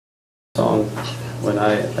song when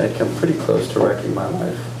I come pretty close to wrecking my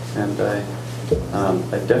life, and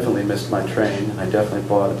I definitely missed my train, and I definitely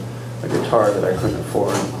bought a guitar that I couldn't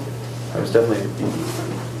afford. I was definitely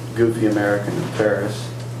a goofy American in Paris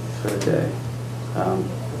for the day, and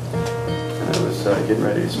I was getting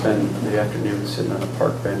ready to spend the afternoon sitting on a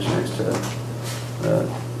park bench next to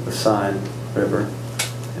the Seine River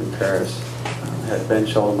in Paris. I had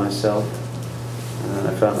bench all to myself, and then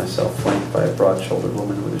I found myself flanked by a broad-shouldered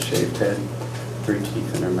woman with a shaved head, 3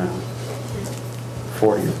 teeth in her mouth,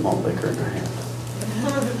 40 of malt liquor in her hand,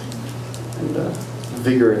 and a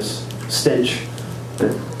vigorous stench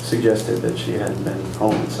that suggested that she hadn't been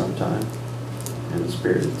home in some time, and a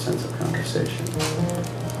spirited sense of conversation.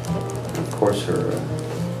 And of course, her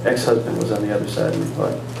ex-husband was on the other side of me,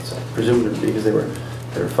 but presumably because they were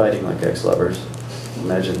fighting like ex-lovers.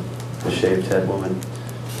 Imagine a shaved head woman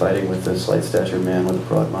fighting with a slight-statured man with a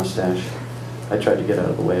broad mustache. I tried to get out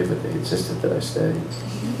of the way, but they insisted that I stay.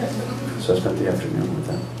 So I spent the afternoon with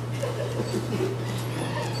them.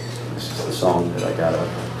 This is the song that I got out of.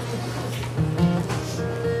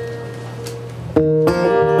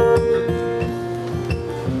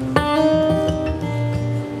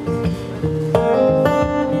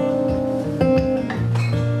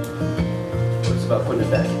 It's about putting it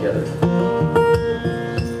back together.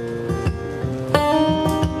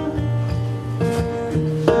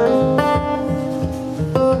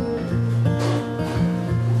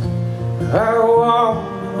 I walk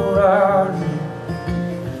around,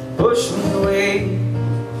 push me away.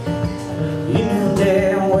 You knew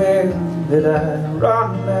damn well that I'd run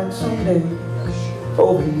back someday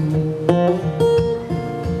over you.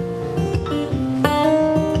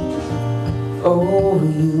 Over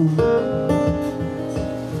you.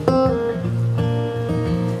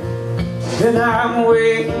 And I'm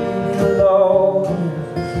waiting alone,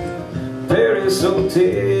 Paris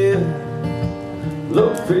hotel.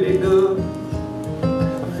 Look pretty good, I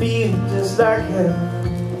feel just like hell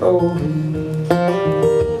over you.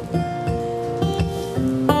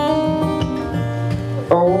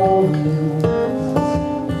 Over you.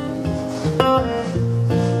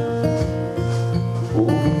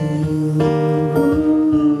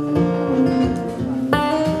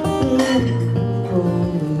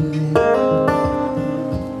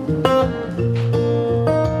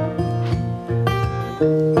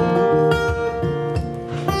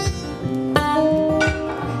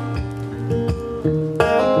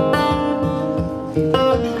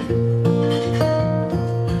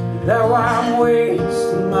 Now I'm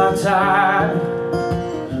wasting my time,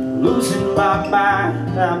 losing my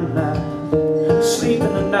mind. I'm not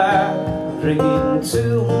sleeping tonight, drinking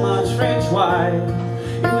too much French wine.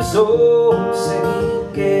 It was so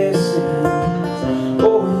second guessing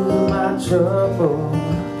over my trouble,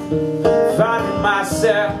 finding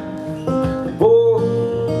myself aboard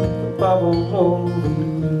the bubble.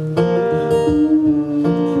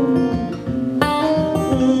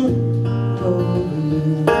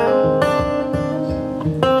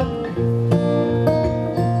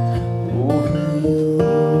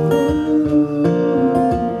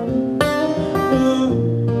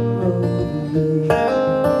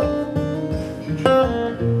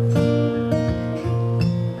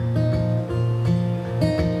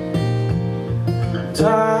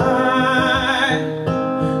 Time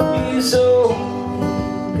is all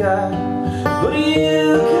you got, but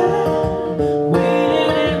you can't wait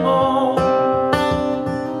anymore.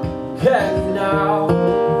 Can you now?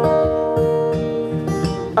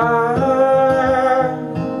 I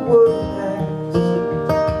would ask,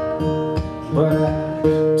 but I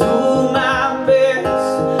do my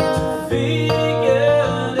best to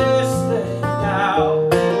figure this thing out.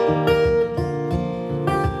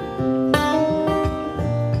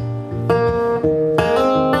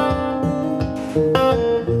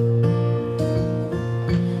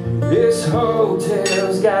 This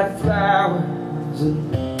hotel's got flowers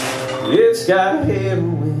and it's got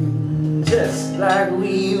heroin, just like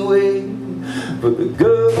we wait for the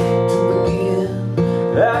girl to begin.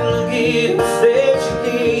 And the gifts that you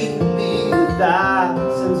gave me,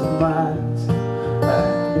 thousands of miles, I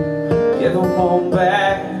give them all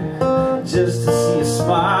back just to see a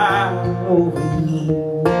smile over you.